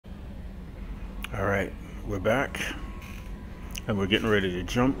Alright, we're back, and we're getting ready to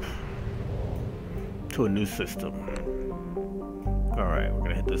jump to a new system. Alright, we're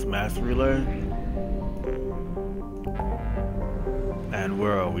gonna hit this mass relay. And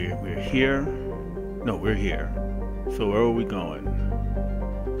where are we? We're here. No, we're here. So where are we going?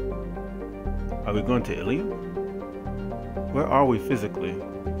 Are we going to Ilium? Where are we physically?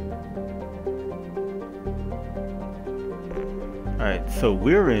 Alright, so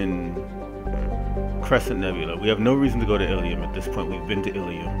we're in Crescent Nebula. We have no reason to go to Ilium at this point. We've been to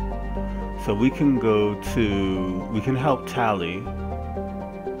Ilium. So we can go to... we can help Tali.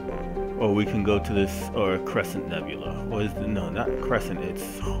 Or we can go to this... or Crescent Nebula. Or is the... no, not Crescent.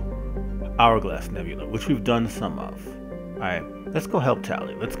 It's Hourglass Nebula, which we've done some of. Alright, let's go help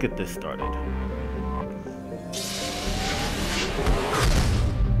Tali. Let's get this started.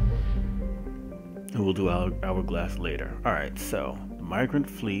 And we'll do Hourglass later. Alright, so... the Migrant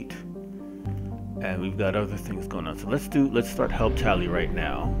Fleet... and we've got other things going on. So let's start help Tali right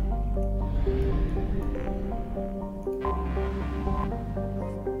now.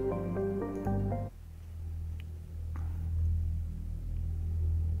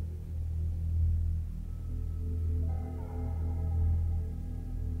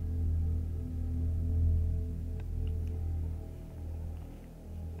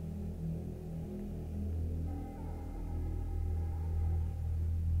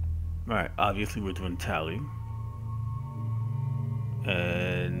 Alright, obviously we're doing Tali.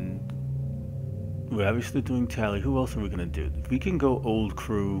 And we're obviously doing Tali. Who else are we gonna do? If we can go old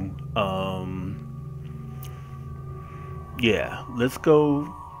crew, yeah, let's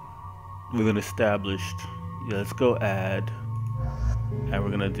go with an established, yeah, let's go add, and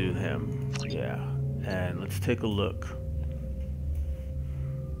we're gonna do him, yeah. And let's take a look.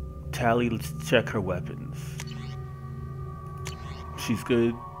 Tali, let's check her weapons. She's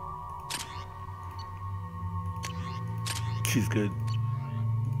good. She's good.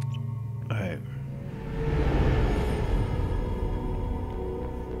 Alright.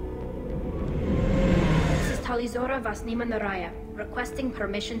 This is Talizora Vasnima Naraya, requesting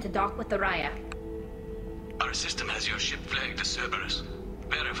permission to dock with the Raya. Our system has your ship flagged as Cerberus.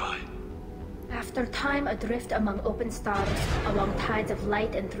 Verify. After time adrift among open stars, along tides of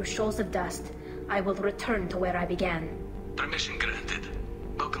light and through shoals of dust, I will return to where I began. Permission granted.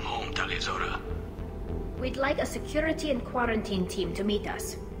 Welcome home, Talizora. We'd like a security and quarantine team to meet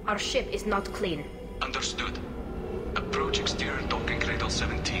us. Our ship is not clean. Understood. Approach exterior docking cradle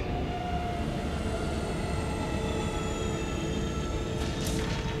 17.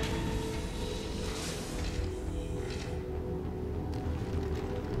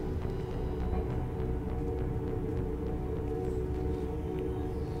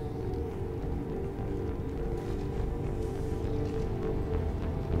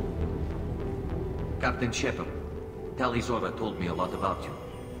 Captain Shepard, Talizora told me a lot about you.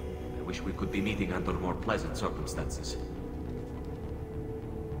 I wish we could be meeting under more pleasant circumstances.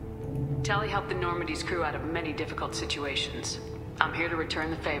 Tali helped the Normandy's crew out of many difficult situations. I'm here to return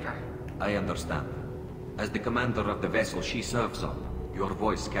the favor. I understand. As the commander of the vessel she serves on, your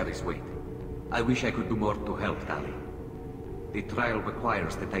voice carries weight. I wish I could do more to help Tali. The trial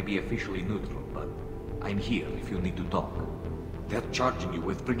requires that I be officially neutral, but I'm here if you need to talk. They're charging you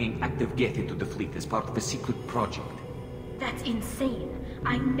with bringing active Geth into the fleet as part of a secret project. That's insane.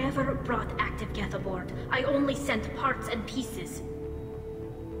 I never brought active Geth aboard. I only sent parts and pieces.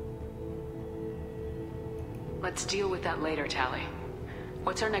 Let's deal with that later, Tali.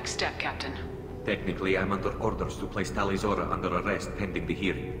 What's our next step, Captain? Technically, I'm under orders to place Talizora under arrest pending the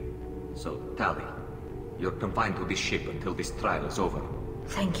hearing. So, Tali, you're confined to this ship until this trial is over.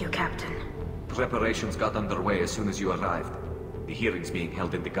 Thank you, Captain. Preparations got underway as soon as you arrived. The hearing's being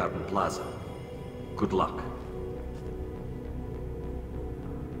held in the Garden Plaza. Good luck.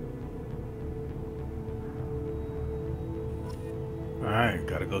 Alright,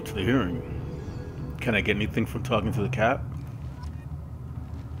 gotta go to the hearing. Can I get anything from talking to the Cap?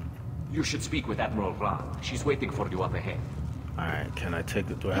 You should speak with Admiral Ra. She's waiting for you up ahead. Alright, can I take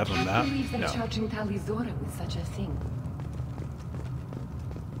it? Do I have a map? I can't believe they're No. charging Talizora with such a thing.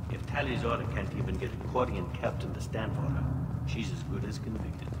 If Talizora can't even get a Quarian captain to stand for her, she's as good as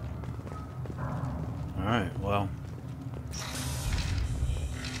convicted. Alright, well.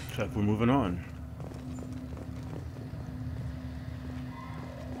 Looks like we're moving on.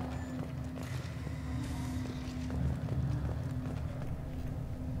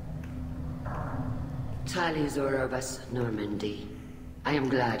 Talizora Vas Normandy. I am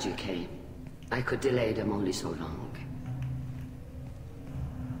glad you came. I could delay them only so long.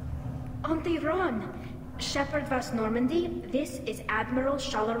 Auntie Ron! Shepard Vas Normandy, this is Admiral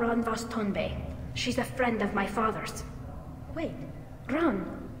Shalaran Vas Tonbe. She's a friend of my father's. Wait,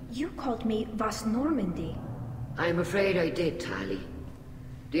 Ron, you called me Vas Normandy. I'm afraid I did, Tali.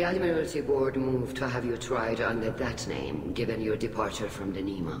 The Admiralty Board moved to have you tried under that name, given your departure from the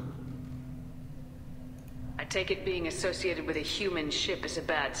Nima. I take it being associated with a human ship is a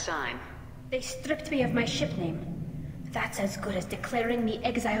bad sign. They stripped me of my ship name. That's as good as declaring me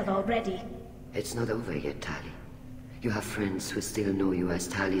exiled already. It's not over yet, Tali. You have friends who still know you as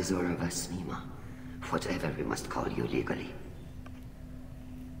Tali Zora Vas Nima. Whatever we must call you legally.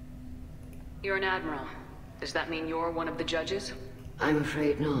 You're an admiral. Does that mean you're one of the judges? I'm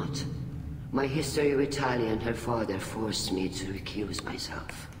afraid not. My history with Tali and her father forced me to recuse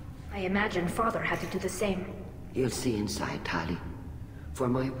myself. I imagine father had to do the same. You'll see inside, Tali. For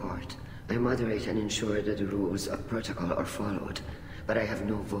my part, I moderate and ensure that the rules of protocol are followed, but I have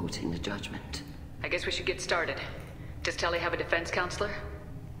no vote in the judgment. I guess we should get started. Does Tali have a defense counselor?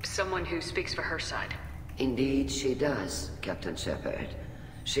 Someone who speaks for her side. Indeed, she does, Captain Shepard.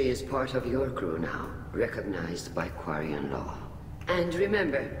 She is part of your crew now, recognized by Quarian law. And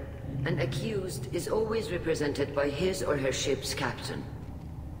remember, an accused is always represented by his or her ship's captain.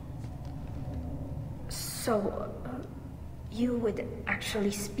 So, you would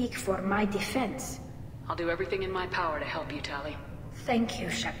actually speak for my defense? I'll do everything in my power to help you, Tali. Thank you,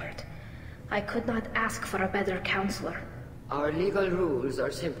 Shepard. I could not ask for a better counselor. Our legal rules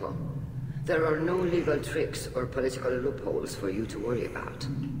are simple. There are no legal tricks or political loopholes for you to worry about.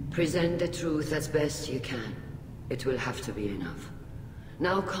 Present the truth as best you can. It will have to be enough.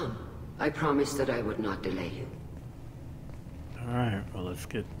 Now come. I promised that I would not delay you. Alright, well let's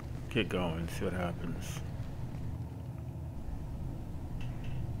get going, see what happens.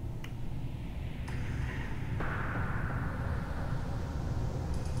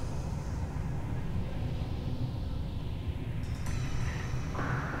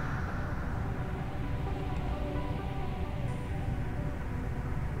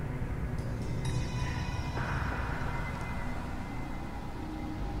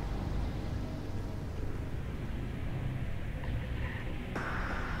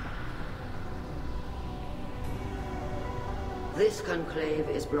 This conclave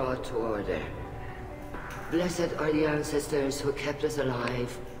is brought to order. Blessed are the ancestors who kept us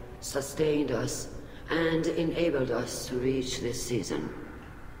alive, sustained us, and enabled us to reach this season.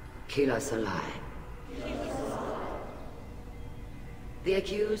 Kill us alive. The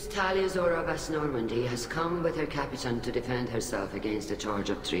accused Tali Zora Vas Normandy has come with her captain to defend herself against a charge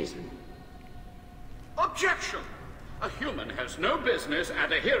of treason. Objection! A human has no business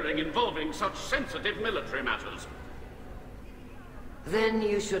at a hearing involving such sensitive military matters. Then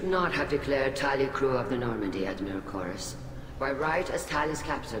you should not have declared Tali crew of the Normandy, Admiral Chorus. By right as Tali's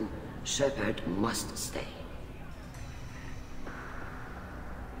captain, Shepard must stay.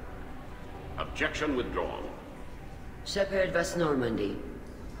 Objection withdrawn. Shepard Vas Normandy,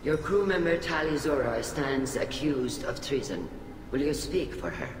 your crew member Tali Zora stands accused of treason. Will you speak for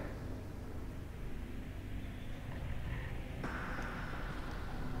her?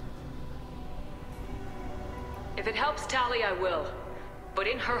 If it helps Tali, I will. But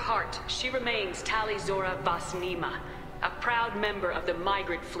in her heart, she remains Tali Zora Vas Nima, a proud member of the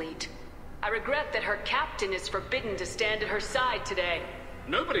Migrant Fleet. I regret that her captain is forbidden to stand at her side today.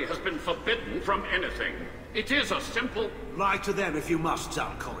 Nobody has been forbidden from anything. It is a simple... Lie to them if you must,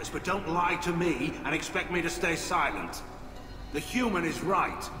 Chorus, but don't lie to me and expect me to stay silent. The human is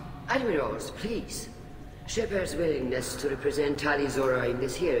right. Admirals, please. Shepard's willingness to represent Tali Zora in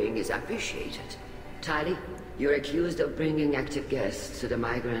this hearing is appreciated. Tali, you're accused of bringing active guests to the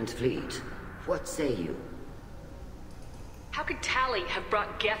Migrant Fleet. What say you? How could Tali have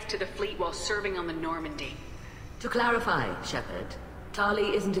brought Geth to the fleet while serving on the Normandy? To clarify, Shepard,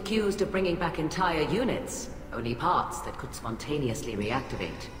 Tali isn't accused of bringing back entire units, only parts that could spontaneously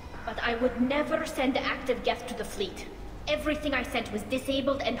reactivate. But I would never send active Geth to the fleet. Everything I sent was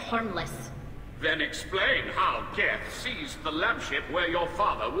disabled and harmless. Then explain how Geth seized the lab ship where your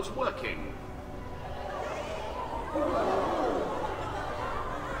father was working.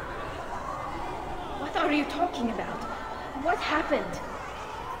 What are you talking about? What happened?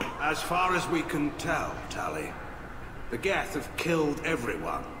 As far as we can tell, Tali, the Geth have killed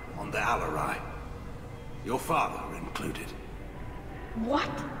everyone on the Alarai. Your father included. What?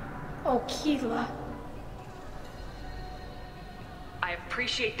 Oh, Keela. I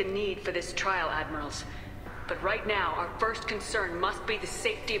appreciate the need for this trial, Admirals. But right now, our first concern must be the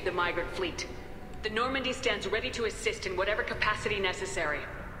safety of the Migrant Fleet. The Normandy stands ready to assist in whatever capacity necessary.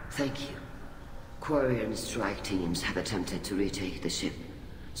 Thank you. Quarian strike teams have attempted to retake the ship,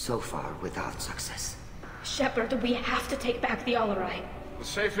 so far without success. Shepard, we have to take back the Alarai. The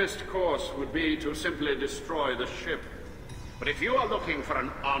safest course would be to simply destroy the ship. But if you are looking for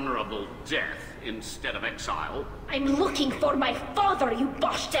an honorable death instead of exile... I'm looking for my father, you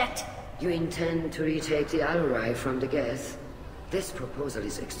Boshtet! You intend to retake the Alarai from the Geth? This proposal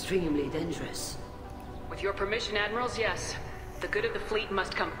is extremely dangerous. With your permission, Admirals, yes. The good of the fleet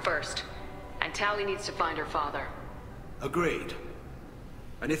must come first. And Tali needs to find her father. Agreed.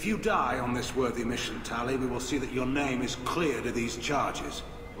 And if you die on this worthy mission, Tali, we will see that your name is cleared of these charges.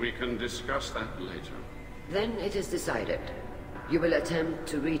 We can discuss that later. Then it is decided. You will attempt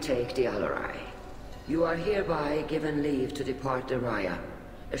to retake the Alarai. You are hereby given leave to depart the Raya.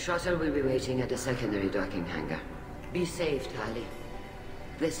 A shuttle will be waiting at the secondary docking hangar. Be safe, Tali.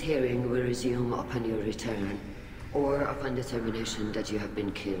 This hearing will resume upon your return, or upon determination that you have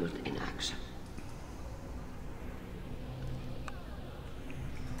been killed in action.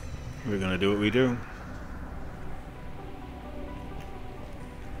 We're gonna do what we do.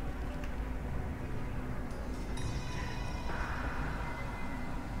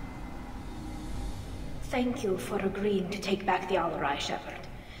 Thank you for agreeing to take back the Alarai, Shepard.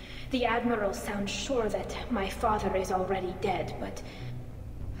 The Admiral sounds sure that my father is already dead, but...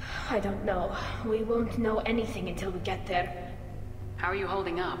 I don't know. We won't know anything until we get there. How are you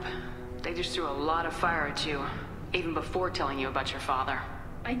holding up? They just threw a lot of fire at you, even before telling you about your father.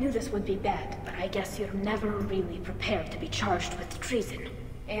 I knew this would be bad, but I guess you're never really prepared to be charged with treason.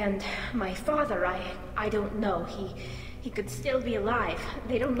 And my father, I don't know. He could still be alive.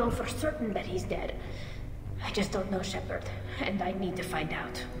 They don't know for certain that he's dead. I just don't know, Shepard, and I need to find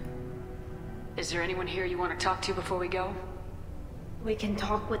out. Is there anyone here you want to talk to before we go? We can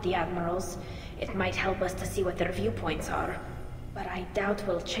talk with the Admirals. It might help us to see what their viewpoints are. But I doubt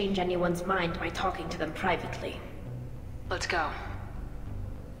we'll change anyone's mind by talking to them privately. Let's go.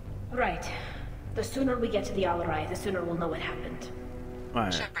 Right. The sooner we get to the Alarai, the sooner we'll know what happened.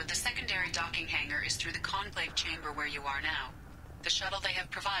 Right. Shepard, the secondary docking hangar is through the conclave chamber where you are now. The shuttle they have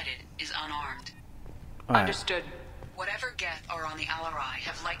provided is unarmed. Right. Understood. Whatever Geth are on the Alarai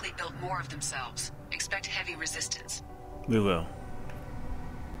have likely built more of themselves. Expect heavy resistance. We will.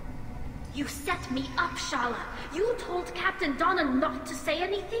 You set me up, Shala. You told Captain Donna not to say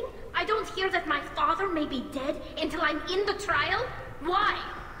anything? I don't hear that my father may be dead until I'm in the trial? Why?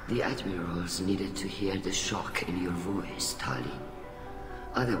 The Admirals needed to hear the shock in your voice, Tali.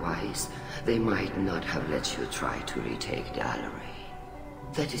 Otherwise, they might not have let you try to retake the Alarai.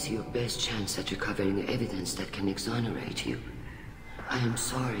 That is your best chance at recovering evidence that can exonerate you. I am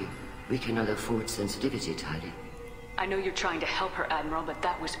sorry. We cannot afford sensitivity, Tali. I know you're trying to help her, Admiral, but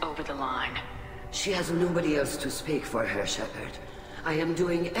that was over the line. She has nobody else to speak for her, Shepard. I am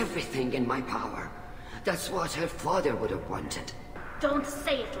doing everything in my power. That's what her father would have wanted. Don't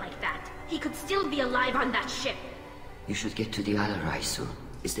say it like that. He could still be alive on that ship. You should get to the Alarai soon.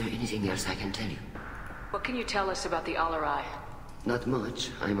 Is there anything else I can tell you? What can you tell us about the Alarai? Not much,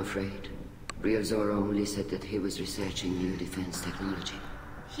 I'm afraid. Real Zora only said that he was researching new defense technology.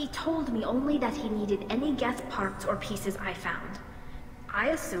 He told me only that he needed any Geth parts or pieces I found. I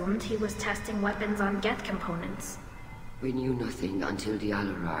assumed he was testing weapons on Geth components. We knew nothing until the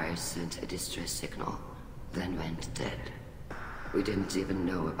Alarai sent a distress signal, then went dead. We didn't even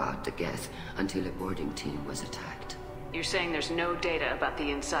know about the Geth until a boarding team was attacked. You're saying there's no data about the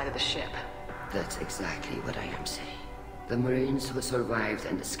inside of the ship? That's exactly what I am saying. The Marines who survived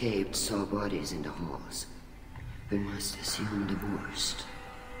and escaped saw bodies in the halls. We must assume the worst.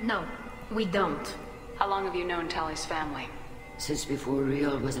 No, we don't. How long have you known Tali's family? Since before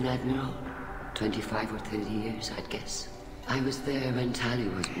Real was an admiral. 25 or 30 years, I'd guess. I was there when Tali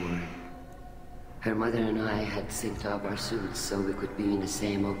was born. Her mother and I had synced up our suits so we could be in the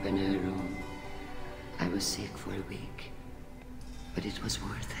same open-air room. I was sick for a week, but it was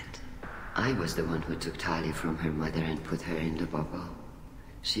worth it. I was the one who took Tali from her mother and put her in the bubble.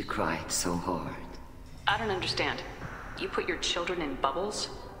 She cried so hard. I don't understand. You put your children in bubbles?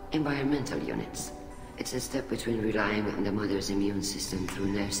 Environmental units. It's a step between relying on the mother's immune system through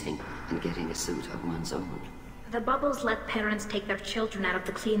nursing and getting a suit of one's own. The bubbles let parents take their children out of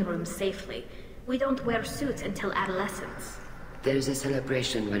the clean rooms safely. We don't wear suits until adolescence. There is a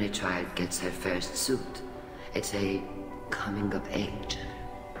celebration when a child gets her first suit. It's a coming of age.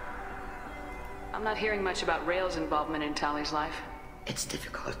 I'm not hearing much about Rail's involvement in Tali's life. It's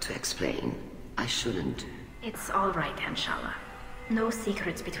difficult to explain. I shouldn't. It's all right, Anshala. No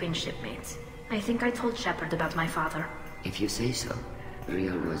secrets between shipmates. I think I told Shepard about my father. If you say so.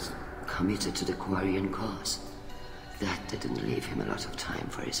 Real was committed to the Quarian cause. That didn't leave him a lot of time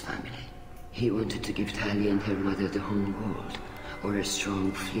for his family. He wanted to give Tali and her mother the home world, or a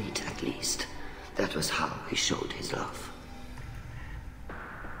strong fleet at least. That was how he showed his love.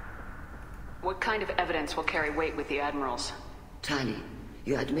 What kind of evidence will carry weight with the Admirals? Tali,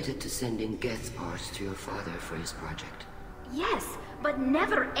 you admitted to sending Geth parts to your father for his project. Yes, but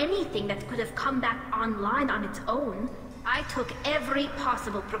never anything that could have come back online on its own. I took every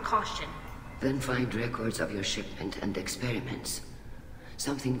possible precaution. Then find records of your shipment and experiments.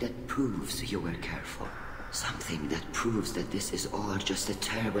 Something that proves you were careful. Something that proves that this is all just a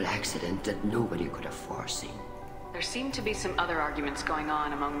terrible accident that nobody could have foreseen. There seem to be some other arguments going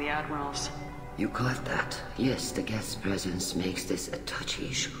on among the Admirals. You caught that? Yes, the Geth's presence makes this a touchy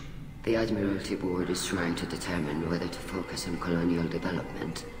issue. The Admiralty Board is trying to determine whether to focus on colonial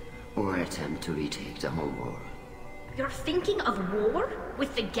development or attempt to retake the home world. You're thinking of war?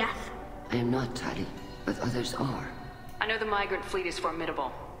 With the Geth? I am not, Tali, but others are. I know the migrant fleet is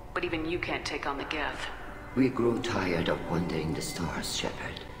formidable, but even you can't take on the Geth. We grow tired of wandering the stars,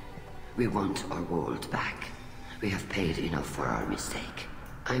 Shepard. We want our world back. We have paid enough for our mistake.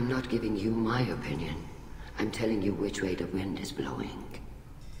 I'm not giving you my opinion. I'm telling you which way the wind is blowing.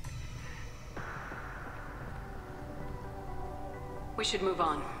 We should move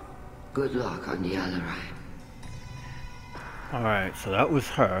on. Good luck on the Alarai. Alright, so that was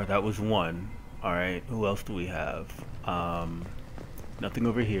her. That was one. Alright, who else do we have? Nothing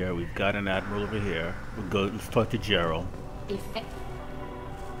over here. We've got an admiral over here. Let's talk to Gerald.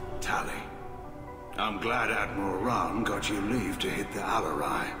 Tali, I'm glad Admiral Rahn got you leave to hit the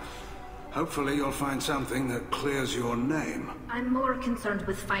Alarai. Hopefully you'll find something that clears your name. I'm more concerned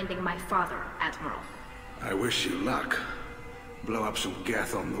with finding my father, Admiral. I wish you luck. Blow up some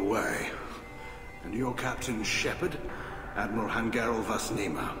Geth on the way. And your Captain Shepard? Admiral Hangarel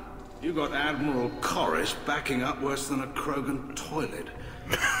Vasnima. You got Admiral Corris backing up worse than a Krogan toilet.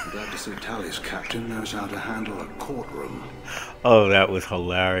 I'm glad to see Tali's captain knows how to handle a courtroom. Oh, that was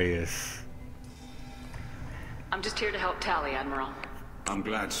hilarious. I'm just here to help Tali, Admiral. I'm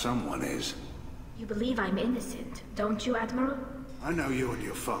glad someone is. You believe I'm innocent, don't you, Admiral? I know you and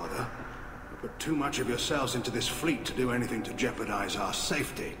your father. You put too much of yourselves into this fleet to do anything to jeopardize our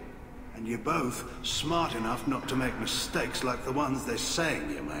safety. And you're both smart enough not to make mistakes like the ones they're saying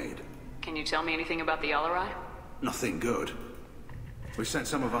you made. Can you tell me anything about the Alarai? Nothing good. We sent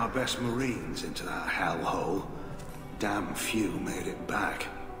some of our best Marines into that hellhole. Damn few made it back.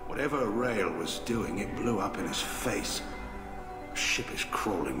 Whatever Rail was doing, it blew up in his face. The ship is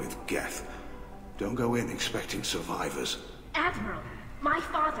crawling with Geth. Don't go in expecting survivors. Admiral, my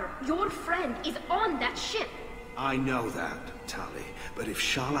father, your friend, is on that ship. I know that, Tali, but if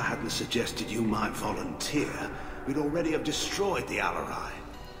Shala hadn't suggested you might volunteer, we'd already have destroyed the Alarai.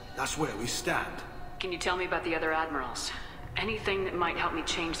 That's where we stand. Can you tell me about the other Admirals? Anything that might help me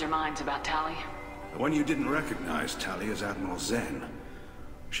change their minds about Tali? The one you didn't recognize, Tali, is Admiral Zen.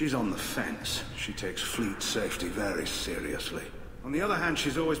 She's on the fence. She takes fleet safety very seriously. On the other hand,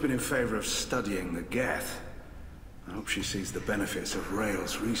 she's always been in favor of studying the Geth. I hope she sees the benefits of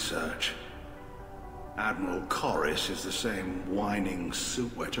Rail's research. Admiral Corris is the same whining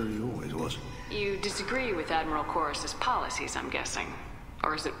soup wetter he always was. You disagree with Admiral Corris's policies, I'm guessing.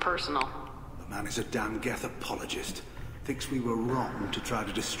 Or is it personal? The man is a damn Geth apologist. Thinks we were wrong to try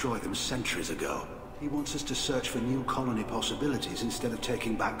to destroy them centuries ago. He wants us to search for new colony possibilities instead of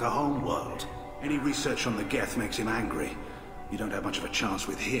taking back the home world. Any research on the Geth makes him angry. You don't have much of a chance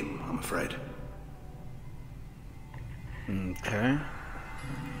with him, I'm afraid. Okay.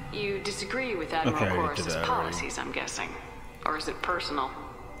 You disagree with Admiral Corris's policies, I'm guessing. Or is it personal?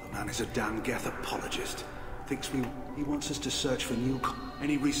 The man is a damn Geth apologist. Thinks he wants us to search for new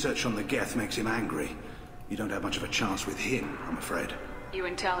Any research on the Geth makes him angry. You don't have much of a chance with him, I'm afraid. You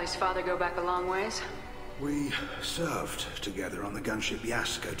and Tali's father go back a long ways? We served together on the gunship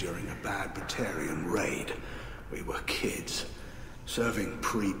Yaska during a bad Batarian raid. We were kids, serving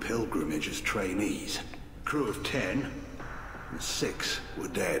pre-pilgrimage as trainees. Crew of 10, and 6 were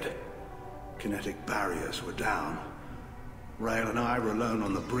dead. Kinetic barriers were down. Rail and I were alone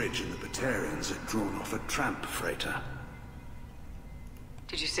on the bridge, and the Batarians had drawn off a tramp freighter.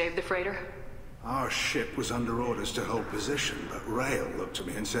 Did you save the freighter? Our ship was under orders to hold position, but Rail looked at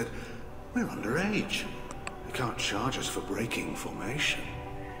me and said, "We're underage. They can't charge us for breaking formation."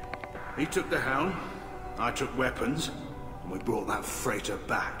 He took the helm, I took weapons, and we brought that freighter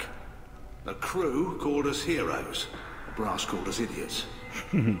back. The crew called us heroes. The brass called us idiots.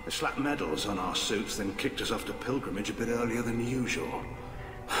 They slapped medals on our suits, then kicked us off to pilgrimage a bit earlier than usual.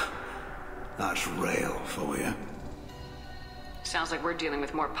 That's Rail for you. Sounds like we're dealing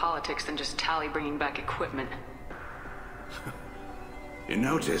with more politics than just Tali bringing back equipment. You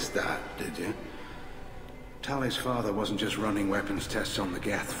noticed that, did you? Tali's father wasn't just running weapons tests on the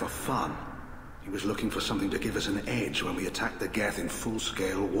Geth for fun. He was looking for something to give us an edge when we attacked the Geth in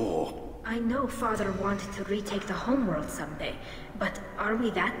full-scale war. I know Father wanted to retake the homeworld someday, but are we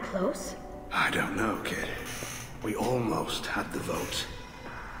that close? I don't know, kid. We almost had the vote.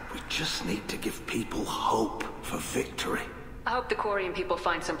 We just need to give people hope for victory. I hope the Quarian people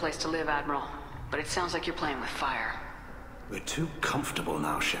find some place to live, Admiral. But it sounds like you're playing with fire. We're too comfortable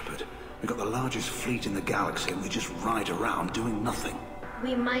now, Shepard. We've got the largest fleet in the galaxy and we just ride around doing nothing.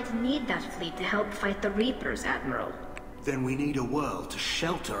 We might need that fleet to help fight the Reapers, Admiral. Then we need a world to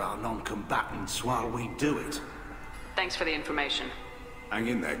shelter our non-combatants while we do it. Thanks for the information. Hang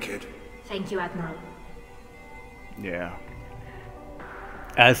in there, kid. Thank you, Admiral. Yeah.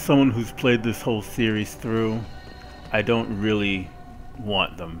 As someone who's played this whole series through, I don't really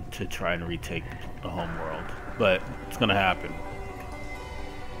want them to try and retake the homeworld, but it's gonna happen.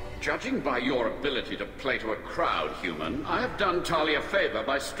 Judging by your ability to play to a crowd, human, I have done Tali a favor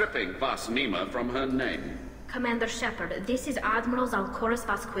by stripping Vas Nima from her name. Commander Shepard, this is Admiral Zalkoris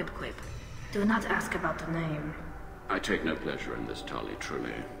Vas Quibquib. Do not ask about the name. I take no pleasure in this, Tali,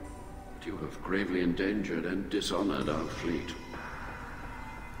 truly. But you have gravely endangered and dishonored our fleet.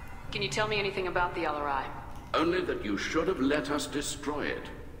 Can you tell me anything about the LRI? Only that you should have let us destroy it.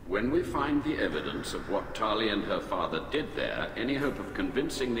 When we find the evidence of what Tali and her father did there, any hope of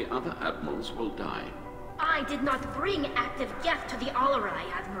convincing the other admirals will die. I did not bring active Geth to the Alarai,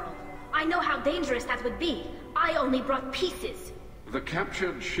 Admiral. I know how dangerous that would be. I only brought pieces. The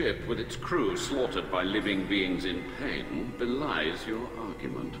captured ship with its crew slaughtered by living beings in pain belies your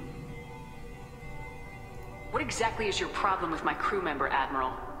argument. What exactly is your problem with my crew member,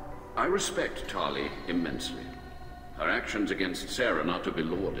 Admiral? I respect Tali immensely. Her actions against Saren are to be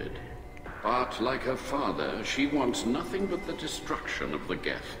lauded. But, like her father, she wants nothing but the destruction of the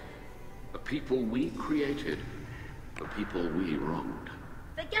Geth. The people we created. The people we wronged.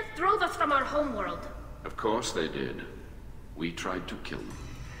 The Geth drove us from our homeworld. Of course they did. We tried to kill them.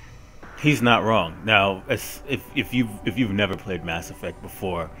 He's not wrong. Now, if you've never played Mass Effect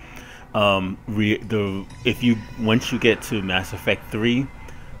before, once you get to Mass Effect 3,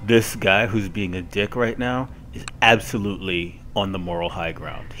 this guy who's being a dick right now is absolutely on the moral high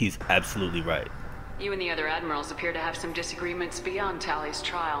ground. He's absolutely right. You and the other admirals appear to have some disagreements beyond Tali's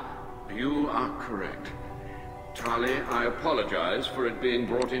trial. You are correct. Tali, I apologize for it being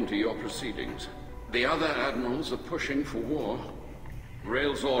brought into your proceedings. The other admirals are pushing for war.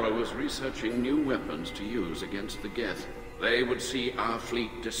 Rael Zora was researching new weapons to use against the Geth. They would see our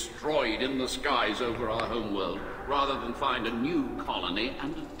fleet destroyed in the skies over our homeworld, rather than find a new colony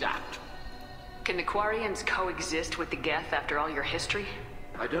and adapt. Can the Quarians coexist with the Geth after all your history?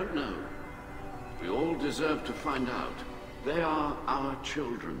 I don't know. We all deserve to find out. They are our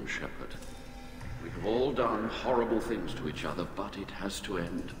children, Shepard. We have all done horrible things to each other, but it has to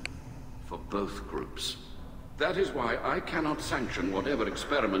end. For both groups. That is why I cannot sanction whatever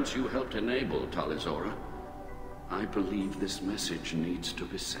experiments you helped enable, Tali Zora. I believe this message needs to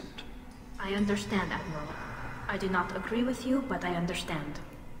be sent. I understand, Admiral. I do not agree with you, but I understand.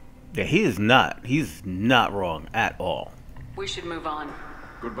 Yeah, he's not wrong at all. We should move on.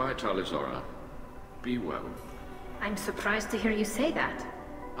 Goodbye, Tali Zora. Be well. I'm surprised to hear you say that.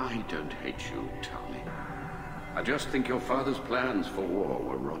 I don't hate you, Tali. I just think your father's plans for war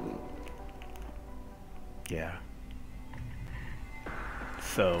were wrong. Yeah.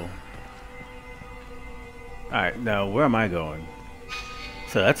 So... Alright, now where am I going?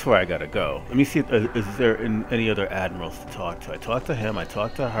 So that's where I gotta go. Let me see, is there any other admirals to talk to? I talked to him, I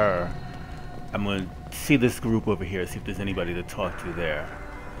talked to her. I'm gonna see this group over here, see if there's anybody to talk to there.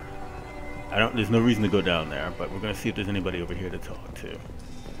 There's no reason to go down there, but we're gonna see if there's anybody over here to talk to.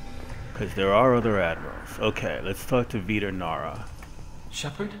 Because there are other admirals. Okay, let's talk to Vitor Nara.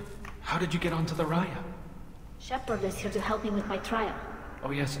 Shepard? How did you get onto the Raya? Shepard is here to help me with my trial.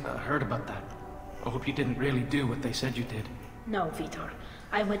 Oh yes, I heard about that. I hope you didn't really do what they said you did. No, Vitor.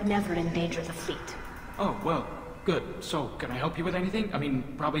 I would never endanger the fleet. Oh, well, good. So, can I help you with anything? I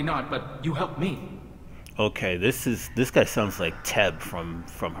mean, probably not, but you helped me. Okay, this guy sounds like Teb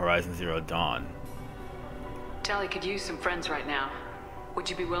from Horizon Zero Dawn. Tali could use some friends right now. Would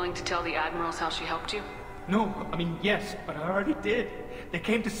you be willing to tell the admirals how she helped you? No, I mean, yes, but I already did. They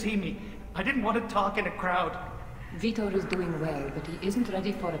came to see me. I didn't want to talk in a crowd. Vitor is doing well, but he isn't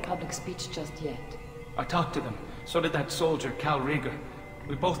ready for a public speech just yet. I talked to them. So did that soldier, Cal Rieger.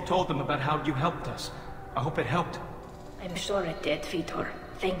 We both told them about how you helped us. I hope it helped. I'm sure it did, Vitor.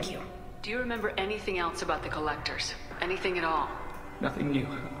 Thank you. Do you remember anything else about the Collectors? Anything at all? Nothing new.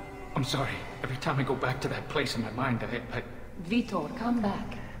 I'm sorry. Every time I go back to that place in my mind, I... Vitor, come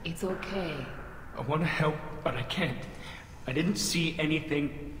back. It's okay. I want to help, but I can't. I didn't see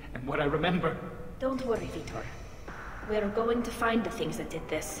anything, and what I remember... Don't worry, Vitor. We're going to find the things that did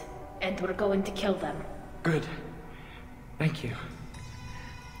this. and we're going to kill them. Good. Thank you.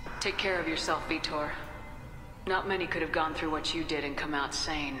 Take care of yourself, Vitor. Not many could have gone through what you did and come out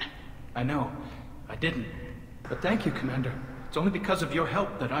sane. I know. I didn't. But thank you, Commander. It's only because of your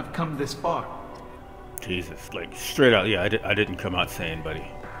help that I've come this far. Jesus, like straight out, yeah, I didn't come out sane, buddy.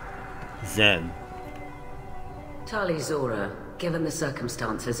 Zen. Tali Zora, given the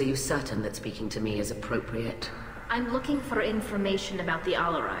circumstances, are you certain that speaking to me is appropriate? I'm looking for information about the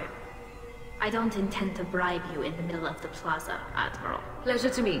Alarai. I don't intend to bribe you in the middle of the plaza, Admiral. Pleasure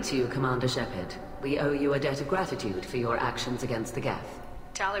to meet you, Commander Shepard. We owe you a debt of gratitude for your actions against the Geth.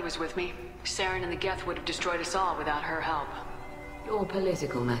 Tali was with me. Saren and the Geth would have destroyed us all without her help. Your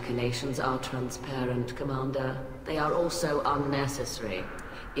political machinations are transparent, Commander. They are also unnecessary.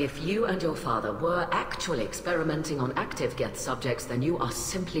 If you and your father were actually experimenting on active Geth subjects, then you are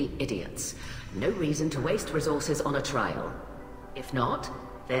simply idiots. No reason to waste resources on a trial. If not,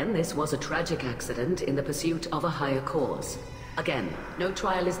 then this was a tragic accident in the pursuit of a higher cause. Again, no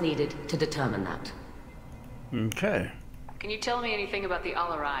trial is needed to determine that. Okay. Can you tell me anything about the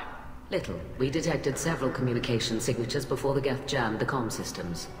Alarai? Little. We detected several communication signatures before the Geth jammed the comm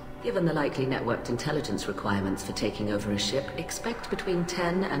systems. Given the likely networked intelligence requirements for taking over a ship, expect between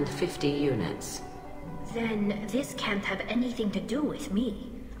 10 and 50 units. Then this can't have anything to do with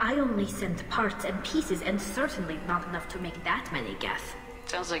me. I only sent parts and pieces, and certainly not enough to make that many Geth.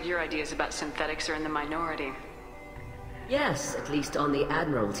 Sounds like your ideas about synthetics are in the minority. Yes, at least on the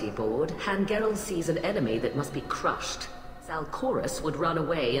Admiralty board, Hangerel sees an enemy that must be crushed. Zalcorus would run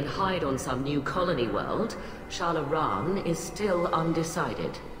away and hide on some new colony world. Shalaran is still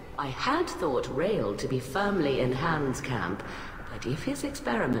undecided. I had thought Rael to be firmly in Han's camp, but if his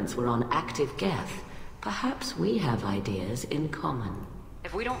experiments were on active Geth, perhaps we have ideas in common.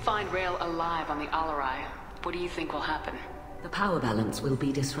 If we don't find Rael alive on the Alarai, what do you think will happen? The power balance will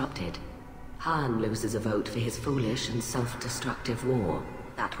be disrupted. Han loses a vote for his foolish and self-destructive war.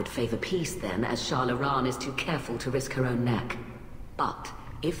 That would favor peace then, as Shalaran is too careful to risk her own neck. But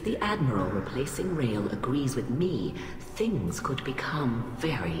if the Admiral replacing Rael agrees with me, things could become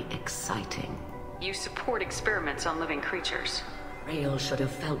very exciting. You support experiments on living creatures. Rael should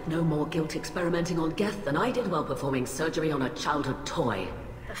have felt no more guilt experimenting on Geth than I did while performing surgery on a childhood toy.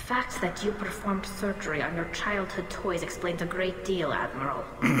 The fact that you performed surgery on your childhood toys explains a great deal, Admiral.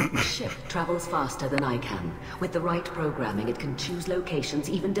 The ship travels faster than I can. With the right programming, it can choose locations,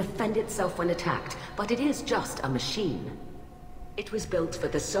 even defend itself when attacked. But it is just a machine. It was built for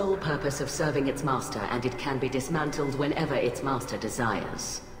the sole purpose of serving its master, and it can be dismantled whenever its master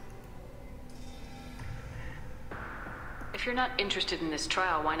desires. If you're not interested in this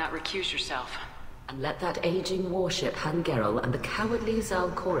trial, why not recuse yourself? And let that aging warship Hangerel and the cowardly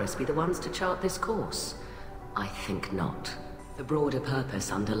Zalcorus be the ones to chart this course? I think not. The broader purpose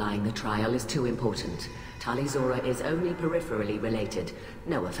underlying the trial is too important. Tali Zora is only peripherally related.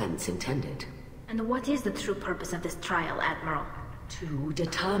 No offense intended. And what is the true purpose of this trial, Admiral? To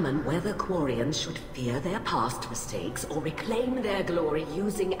determine whether Quarians should fear their past mistakes or reclaim their glory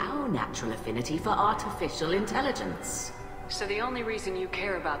using our natural affinity for artificial intelligence. So the only reason you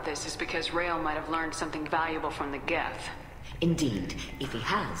care about this is because Rael might have learned something valuable from the Geth. Indeed. If he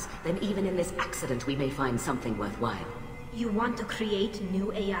has, then even in this accident we may find something worthwhile. You want to create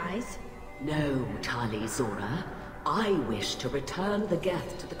new AIs? No, Tali Zora. I wish to return the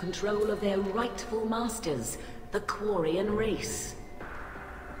Geth to the control of their rightful masters, the Quarian race.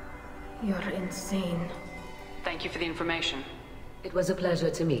 You're insane. Thank you for the information. It was a pleasure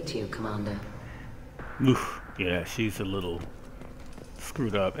to meet you, Commander. Oof. Yeah, she's a little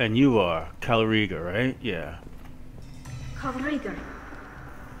screwed up. And you are Calriga, right? Yeah. Calriga.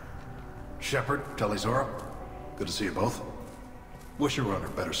 Shepard, Tali Zora. Good to see you both. Wish you were under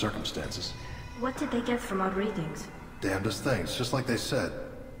better circumstances. What did they get from our readings? Damnedest things, just like they said.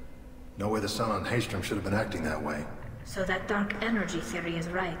 No way the sun on Haystrom should have been acting that way. So that dark energy theory is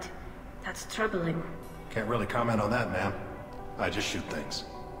right. That's troubling. Can't really comment on that, ma'am. I just shoot things.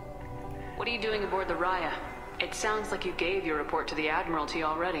 What are you doing aboard the Raya? It sounds like you gave your report to the Admiralty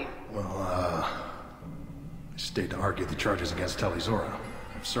already. Well, I stayed to argue the charges against Tali Zora.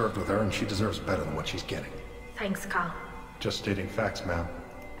 I've served with her and she deserves better than what she's getting. Thanks, Cal. Just stating facts, ma'am.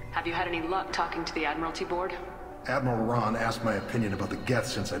 Have you had any luck talking to the Admiralty board? Admiral Ron asked my opinion about the Geth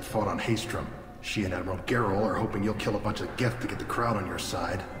since I'd fought on Haystrom. She and Admiral Gerrel are hoping you'll kill a bunch of Geth to get the crowd on your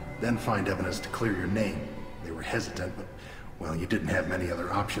side, then find evidence to clear your name. They were hesitant, but, well, you didn't have many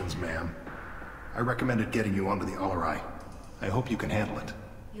other options, ma'am. I recommended getting you onto the Alarai. I hope you can handle it.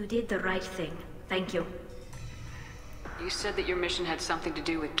 You did the right thing. Thank you. You said that your mission had something to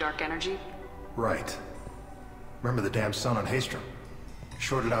do with dark energy? Right. Remember the damn sun on Haystrom?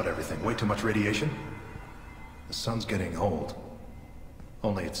 Shorted out everything. Way too much radiation? The sun's getting old.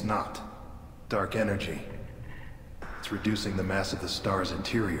 Only it's not. Dark energy. It's reducing the mass of the star's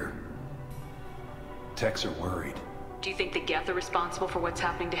interior. Techs are worried. Do you think the Geth are responsible for what's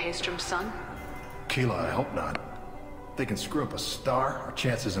happening to Haystrom's son? Keela, I hope not. If they can screw up a star, our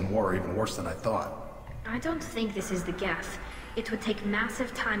chances in war are even worse than I thought. I don't think this is the Geth. It would take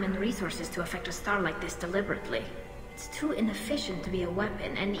massive time and resources to affect a star like this deliberately. It's too inefficient to be a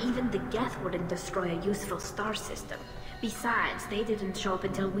weapon, and even the Geth wouldn't destroy a useful star system. Besides, they didn't show up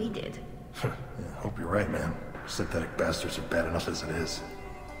until we did. Yeah, hope you're right, man. Synthetic bastards are bad enough as it is.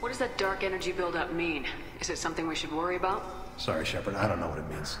 What does that dark energy buildup mean? Is it something we should worry about? Sorry, Shepard, I don't know what it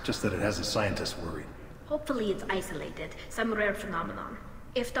means. Just that it has the scientists worried. Hopefully it's isolated, some rare phenomenon.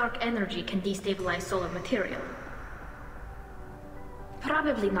 If dark energy can destabilize solar material.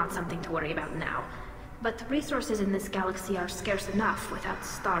 Probably not something to worry about now. But resources in this galaxy are scarce enough without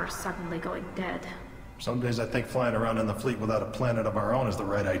stars suddenly going dead. Some days I think flying around in the fleet without a planet of our own is the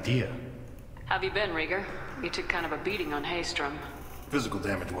right idea. Have you been, Rieger? You took kind of a beating on Haystrom. Physical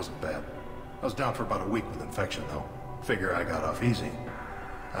damage wasn't bad. I was down for about a week with infection, though. Figure I got off easy.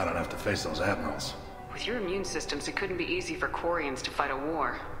 I don't have to face those admirals. With your immune systems, it couldn't be easy for Quarians to fight a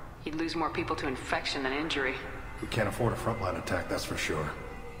war. You'd lose more people to infection than injury. We can't afford a frontline attack, that's for sure.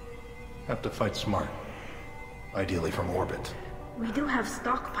 Have to fight smart. Ideally from orbit. We do have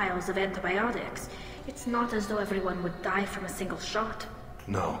stockpiles of antibiotics. It's not as though everyone would die from a single shot.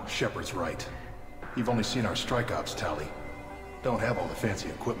 No, Shepard's right. You've only seen our strike ops, Tali. Don't have all the fancy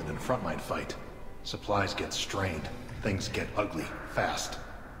equipment in a frontline fight. Supplies get strained. Things get ugly, fast.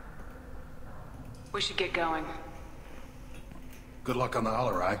 We should get going. Good luck on the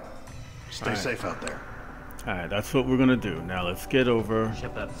Alarai. Stay safe out there. Alright, that's what we're gonna do. Now let's get over.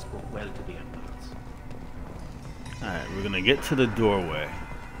 Shepard spoke well to the Emperors. Alright, we're gonna get to the doorway.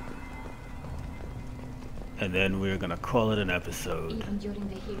 And then we're gonna call it an episode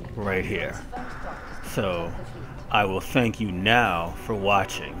right here. So, I will thank you now for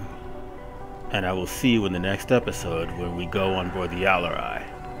watching. And I will see you in the next episode when we go on board the Alarai.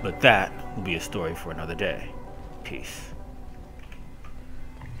 But that will be a story for another day. Peace.